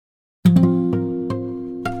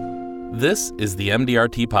This is the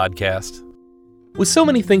MDRT Podcast. With so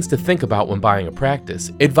many things to think about when buying a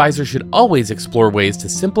practice, advisors should always explore ways to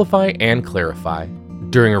simplify and clarify.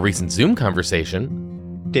 During a recent Zoom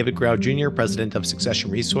conversation, David Grau Jr., president of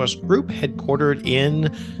Succession Resource Group, headquartered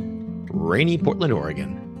in rainy Portland,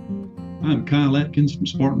 Oregon. I'm Kyle Atkins from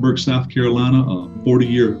Spartanburg, South Carolina, a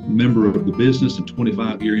 40-year member of the business and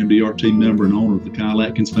 25-year MDRT member and owner of the Kyle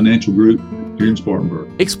Atkins Financial Group here in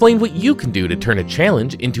Spartanburg. Explain what you can do to turn a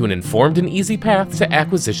challenge into an informed and easy path to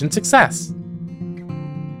acquisition success.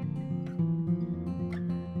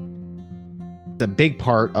 The big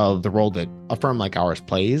part of the role that a firm like ours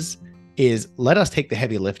plays is let us take the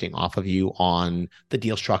heavy lifting off of you on the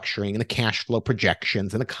deal structuring and the cash flow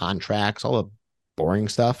projections and the contracts, all the boring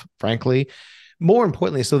stuff, frankly. More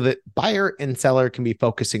importantly, so that buyer and seller can be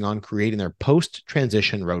focusing on creating their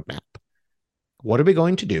post-transition roadmap. What are we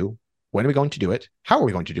going to do? When are we going to do it? How are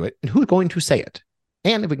we going to do it? And who's going to say it?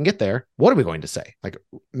 And if we can get there, what are we going to say? Like,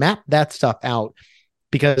 map that stuff out,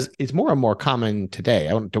 because it's more and more common today.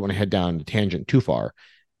 I don't want to head down a tangent too far,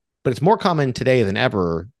 but it's more common today than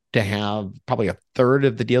ever to have probably a third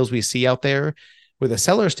of the deals we see out there where the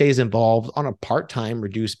seller stays involved on a part-time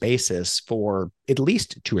reduced basis for at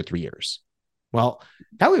least 2 or 3 years. Well,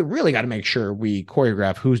 now we really got to make sure we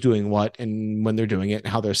choreograph who's doing what and when they're doing it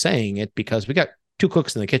and how they're saying it, because we got 2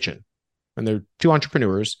 cooks in the kitchen and they're 2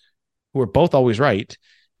 entrepreneurs who are both always right.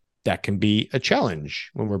 That can be a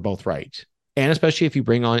challenge when we're both right. And especially if you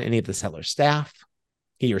bring on any of the seller staff,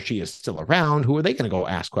 he or she is still around, who are they going to go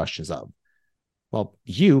ask questions of? Well,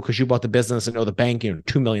 you, because you bought the business and know the bank,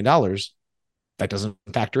 $2 million, that doesn't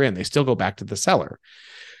factor in. They still go back to the seller.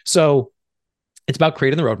 So it's about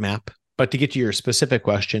creating the roadmap. But to get to your specific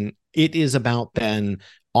question, it is about then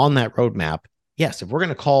on that roadmap, yes, if we're going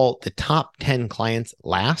to call the top 10 clients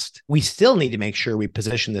last, we still need to make sure we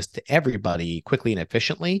position this to everybody quickly and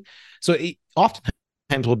efficiently. So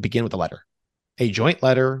oftentimes we'll begin with a letter, a joint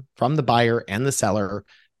letter from the buyer and the seller.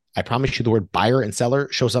 I promise you the word buyer and seller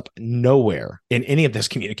shows up nowhere in any of this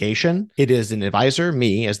communication. It is an advisor,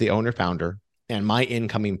 me as the owner founder, and my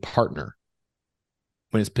incoming partner.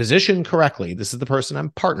 When it's positioned correctly, this is the person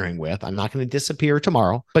I'm partnering with. I'm not going to disappear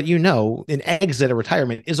tomorrow, but an exit or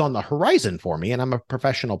retirement is on the horizon for me, and I'm a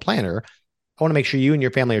professional planner. I want to make sure you and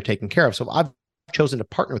your family are taken care of. So I've chosen to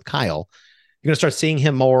partner with Kyle. You're going to start seeing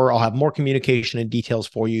him more. I'll have more communication and details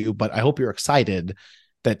for you, but I hope you're excited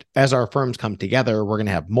that as our firms come together, we're going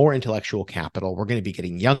to have more intellectual capital. We're going to be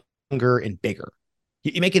getting younger and bigger.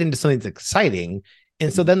 You make it into something that's exciting.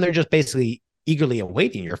 And so then they're just basically eagerly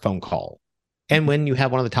awaiting your phone call. And when you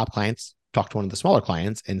have one of the top clients, talk to one of the smaller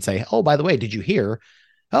clients and say, oh, by the way, did you hear?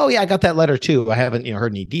 Oh, yeah, I got that letter too. I haven't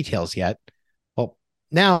heard any details yet. Well,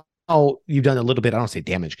 now you've done a little bit, I don't say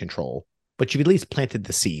damage control, but you've at least planted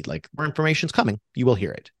the seed. Like, more information's coming. You will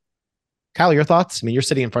hear it. Kyle, your thoughts? I mean, you're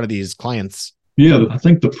sitting in front of these clients. Yeah, I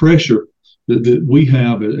think the pressure that we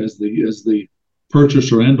have as the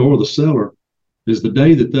purchaser and or the seller is the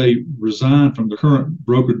day that they resign from the current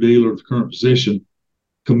broker-dealer, the current position,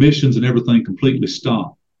 commissions and everything completely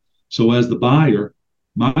stop. So as the buyer,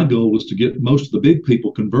 my goal is to get most of the big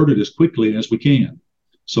people converted as quickly as we can.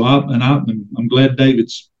 So I'm glad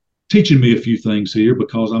David's teaching me a few things here,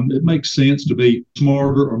 because it makes sense to be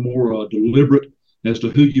smarter or more deliberate as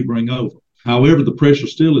to who you bring over. However, the pressure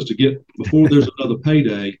still is to get, before there's another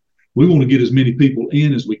payday, we want to get as many people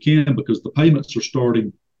in as we can, because the payments are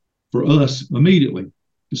starting for us immediately.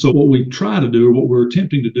 So what we try to do, or what we're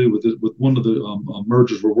attempting to do with one of the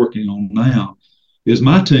mergers we're working on now, is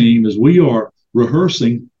my team, is we are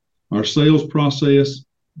rehearsing our sales process,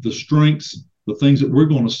 the strengths, the things that we're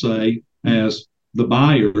going to say as the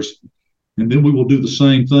buyers, and then we will do the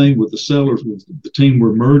same thing with the sellers, with the team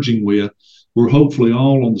we're merging with. We're hopefully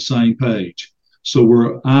all on the same page.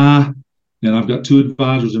 So I've got 2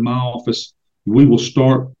 advisors in my office. We will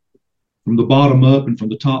start from the bottom up and from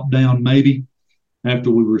the top down, maybe,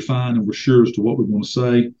 after we refine and we're sure as to what we're going to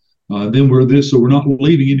say. So we're not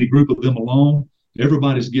leaving any group of them alone.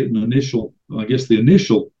 Everybody's getting the initial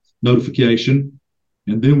notification,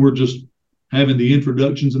 and then we're just having the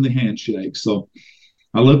introductions and the handshakes. So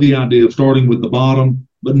I love the idea of starting with the bottom,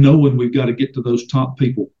 but knowing we've got to get to those top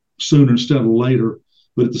people sooner instead of later.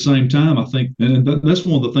 But at the same time, I think, and that's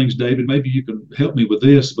one of the things, David, maybe you can help me with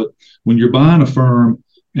this, but when you're buying a firm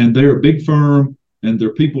and they're a big firm and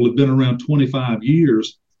their people have been around 25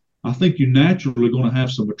 years, I think you're naturally going to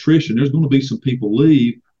have some attrition. There's going to be some people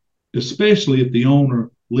leave, especially if the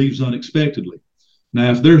owner leaves unexpectedly.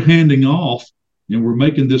 Now, if they're handing off and we're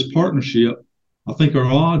making this partnership, I think our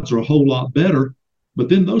odds are a whole lot better. But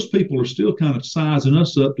then those people are still kind of sizing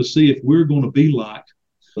us up to see if we're going to be like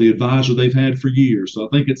the advisor they've had for years. So I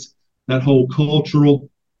think that whole cultural,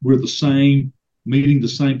 we're the same, meeting the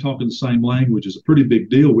same, talking the same language is a pretty big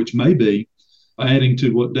deal, which may be adding to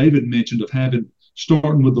what David mentioned of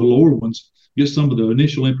starting with the lower ones, get some of the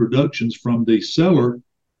initial introductions from the seller,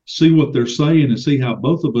 see what they're saying and see how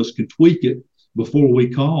both of us can tweak it before we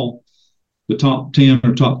call the top 10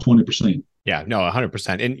 or top 20%. Yeah, no,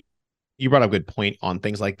 100%. And you brought up a good point on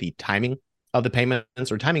things like the timing of the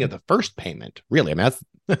payments or timing of the first payment. Really, I mean,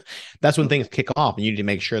 that's when things kick off, and you need to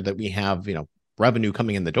make sure that we have, revenue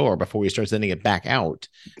coming in the door before we start sending it back out.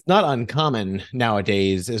 It's not uncommon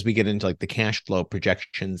nowadays as we get into like the cash flow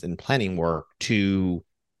projections and planning work to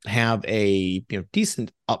have a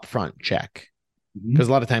decent upfront check, because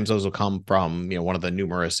a lot of times those will come from one of the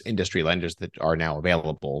numerous industry lenders that are now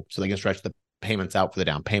available, so they can stretch the payments out for the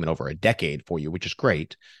down payment over a decade for you, which is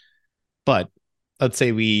great. But let's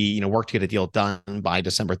say we work to get a deal done by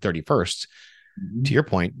December 31st. To your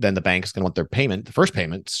point, then the bank's going to want their payment, the first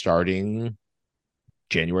payment, starting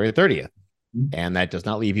January 30th. And that does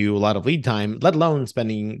not leave you a lot of lead time, let alone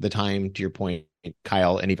spending the time, to your point,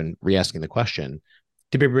 Kyle, and even re-asking the question,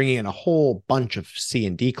 to be bringing in a whole bunch of C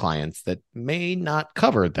and D clients that may not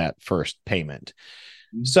cover that first payment.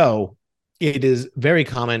 So it is very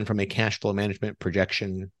common from a cash flow management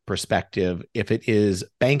projection perspective. If it is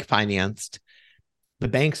bank financed, the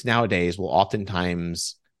banks nowadays will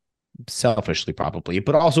oftentimes, selfishly probably,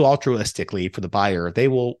 but also altruistically for the buyer, they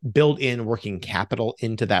will build in working capital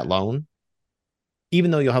into that loan. Even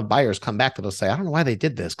though you'll have buyers come back that'll say, I don't know why they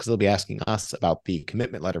did this, because they'll be asking us about the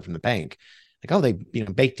commitment letter from the bank. Like, oh, they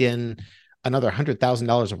baked in another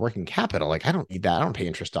 $100,000 of working capital. Like, I don't need that. I don't pay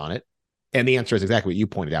interest on it. And the answer is exactly what you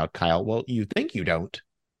pointed out, Kyle. Well, you think you don't,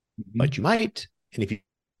 but you might. And if you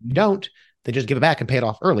don't, then just give it back and pay it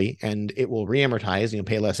off early, and it will reamortize and you'll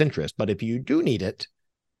pay less interest. But if you do need it,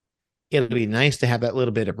 it'll be nice to have that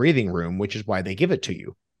little bit of breathing room, which is why they give it to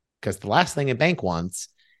you. Because the last thing a bank wants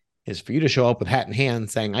is for you to show up with hat in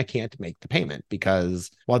hand saying, I can't make the payment.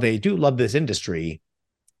 Because while they do love this industry,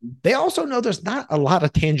 they also know there's not a lot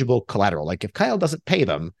of tangible collateral. Like, if Kyle doesn't pay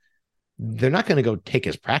them, they're not going to go take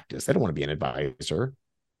his practice. They don't want to be an advisor.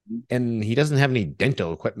 And he doesn't have any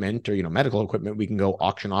dental equipment or, medical equipment we can go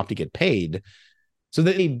auction off to get paid. So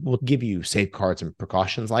they will give you safeguards and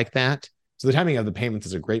precautions like that. So the timing of the payments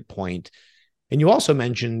is a great point. And you also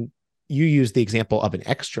mentioned, you used the example of an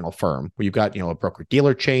external firm where you've got, a broker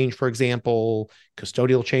dealer change, for example,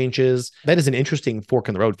 custodial changes. That is an interesting fork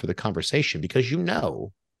in the road for the conversation, because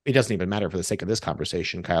it doesn't even matter for the sake of this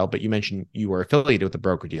conversation, Kyle, but you mentioned you were affiliated with a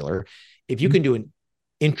broker dealer. If you can do an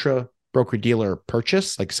intra broker dealer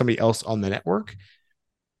purchase, like somebody else on the network,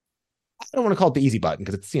 I don't want to call it the easy button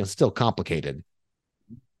because it's still complicated,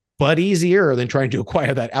 but easier than trying to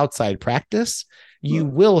acquire that outside practice. You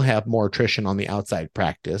will have more attrition on the outside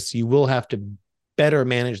practice. You will have to better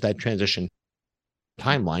manage that transition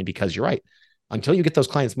timeline, because you're right. Until you get those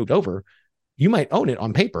clients moved over, you might own it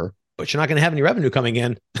on paper, but you're not going to have any revenue coming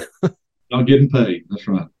in. Not getting paid. That's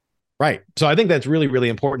right. Right. So I think that's really, really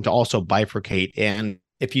important to also bifurcate. And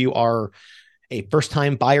if you are a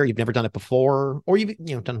first-time buyer, you've never done it before, or you've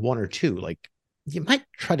done one or two, like, you might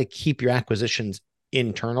try to keep your acquisitions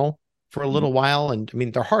internal for a little while. And I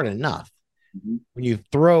mean, they're hard enough. When you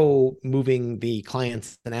throw moving the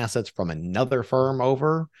clients and assets from another firm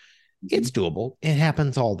over, it's doable. It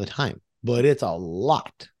happens all the time, but it's a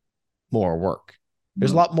lot more work.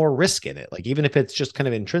 There's a lot more risk in it. Like, even if it's just kind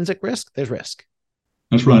of intrinsic risk, there's risk.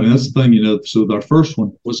 That's right. And that's the thing, so our first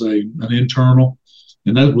one was an internal,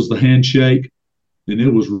 and that was the handshake, and it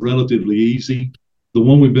was relatively easy. The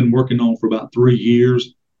one we've been working on for about 3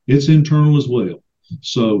 years, it's internal as well.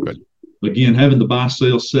 So good. Again, having the buy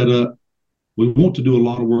sale set up, we want to do a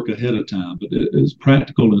lot of work ahead of time, but as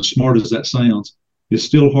practical and as smart as that sounds, it's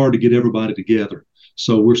still hard to get everybody together.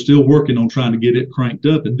 So we're still working on trying to get it cranked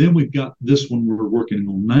up. And then we've got this one we're working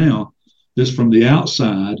on now, this from the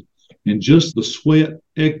outside, and just the sweat,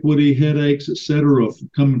 equity, headaches, et cetera, of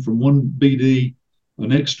coming from one BD,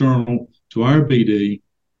 an external, to our BD,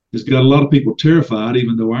 has got a lot of people terrified,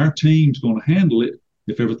 even though our team's going to handle it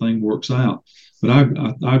if everything works out. But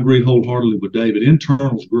I agree wholeheartedly with David.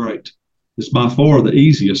 Internal's great. It's by far the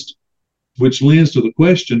easiest, which lends to the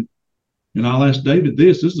question, and I'll ask David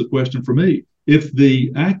this is a question for me. If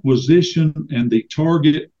the acquisition and the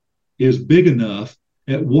target is big enough,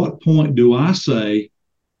 at what point do I say,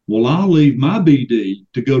 well, I'll leave my BD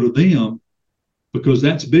to go to them because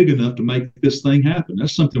that's big enough to make this thing happen?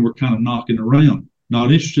 That's something we're kind of knocking around.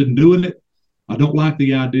 Not interested in doing it. I don't like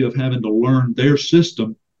the idea of having to learn their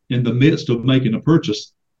system in the midst of making a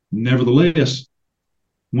purchase. Nevertheless,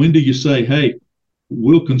 when do you say, hey,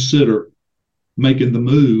 we'll consider making the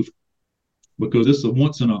move, because it's a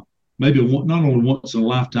once in a maybe not only once in a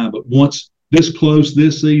lifetime, but once this close,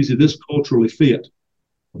 this easy, this culturally fit.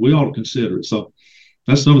 We ought to consider it. So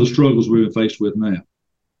that's some of the struggles we're faced with now.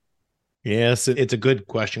 Yes, it's a good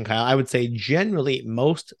question, Kyle. I would say generally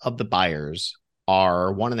most of the buyers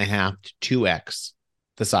are 1.5 to 2x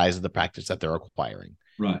the size of the practice that they're acquiring.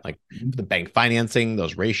 Right. Like the bank financing,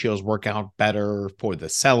 those ratios work out better for the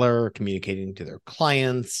seller, communicating to their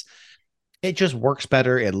clients. It just works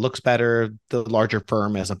better. It looks better. The larger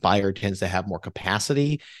firm as a buyer tends to have more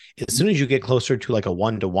capacity. As soon as you get closer to like a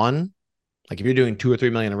 1-to-1, like if you're doing 2 or 3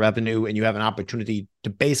 million in revenue and you have an opportunity to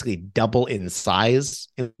basically double in size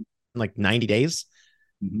in like 90 days,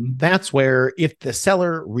 that's where if the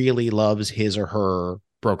seller really loves his or her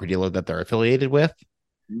broker dealer that they're affiliated with,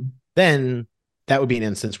 then that would be an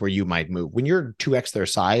instance where you might move. When you're 2x their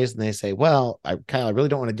size and they say, well, Kyle, I really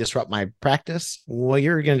don't want to disrupt my practice. Well,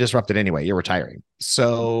 you're going to disrupt it anyway. You're retiring.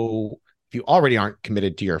 So if you already aren't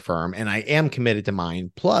committed to your firm, and I am committed to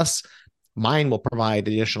mine, plus mine will provide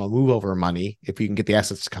additional move over money if you can get the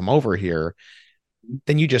assets to come over here,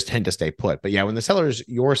 then you just tend to stay put. But yeah, when the seller's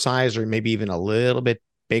your size or maybe even a little bit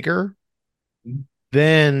bigger,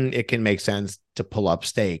 then it can make sense to pull up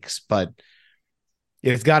stakes. But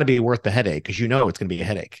it's got to be worth the headache because it's going to be a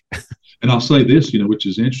headache. And I'll say this, which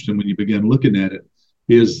is interesting when you begin looking at it,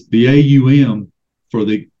 is the AUM for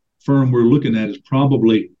the firm we're looking at is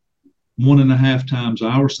probably 1.5 times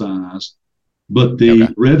our size, but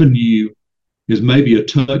the revenue is maybe a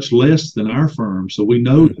touch less than our firm. So we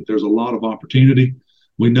know that there's a lot of opportunity.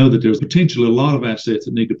 We know that there's potentially a lot of assets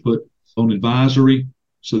that need to put on advisory.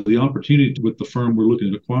 So the opportunity with the firm we're looking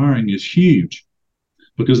at acquiring is huge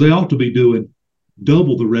because they ought to be doing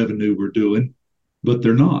double the revenue we're doing, but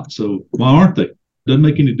they're not. So why aren't they? Doesn't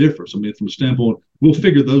make any difference. I mean, from a standpoint, we'll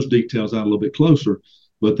figure those details out a little bit closer,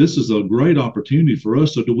 but this is a great opportunity for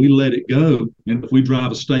us. So do we let it go? And if we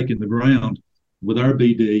drive a stake in the ground with our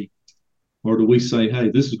BD, or do we say,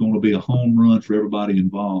 hey, this is going to be a home run for everybody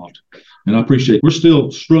involved? And I appreciate we're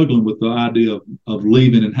still struggling with the idea of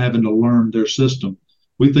leaving and having to learn their system.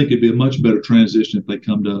 We think it'd be a much better transition if they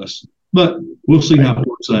come to us, but we'll see how it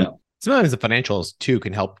works out. Sometimes the financials too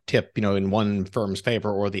can help tip, in one firm's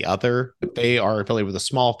favor or the other. If they are affiliated with a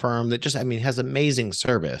small firm that just, has amazing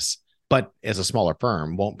service, but as a smaller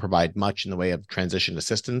firm won't provide much in the way of transition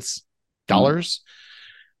assistance dollars,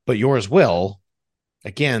 but yours will.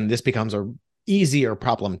 Again, this becomes a easier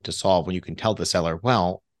problem to solve when you can tell the seller,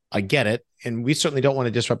 well, I get it. And we certainly don't want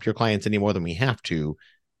to disrupt your clients any more than we have to,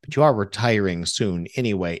 but you are retiring soon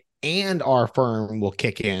anyway. And our firm will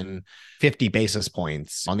kick in 50 basis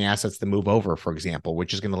points on the assets that move over, for example,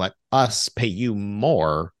 which is going to let us pay you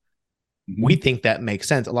more. We think that makes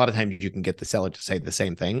sense. A lot of times you can get the seller to say the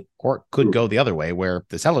same thing, or it could go the other way where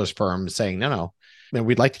the seller's firm is saying, no,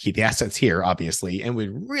 we'd like to keep the assets here, obviously. And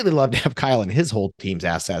we'd really love to have Kyle and his whole team's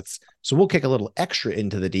assets. So we'll kick a little extra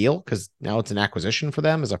into the deal because now it's an acquisition for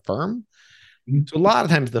them as a firm. So a lot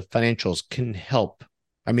of times the financials can help.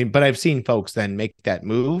 But I've seen folks then make that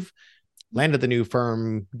move, land at the new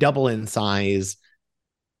firm, double in size,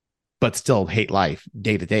 but still hate life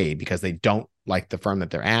day to day because they don't like the firm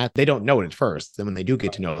that they're at. They don't know it at first. And when they do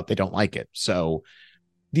get to know it, they don't like it. So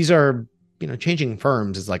these are, changing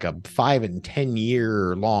firms is like a 5 and 10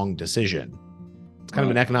 year long decision. It's kind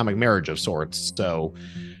of an economic marriage of sorts. So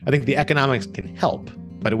I think the economics can help,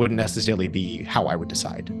 but it wouldn't necessarily be how I would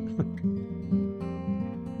decide.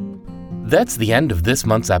 That's the end of this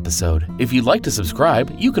month's episode. If you'd like to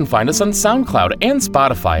subscribe, you can find us on SoundCloud and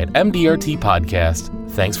Spotify at MDRT Podcast.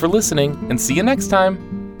 Thanks for listening, and see you next time.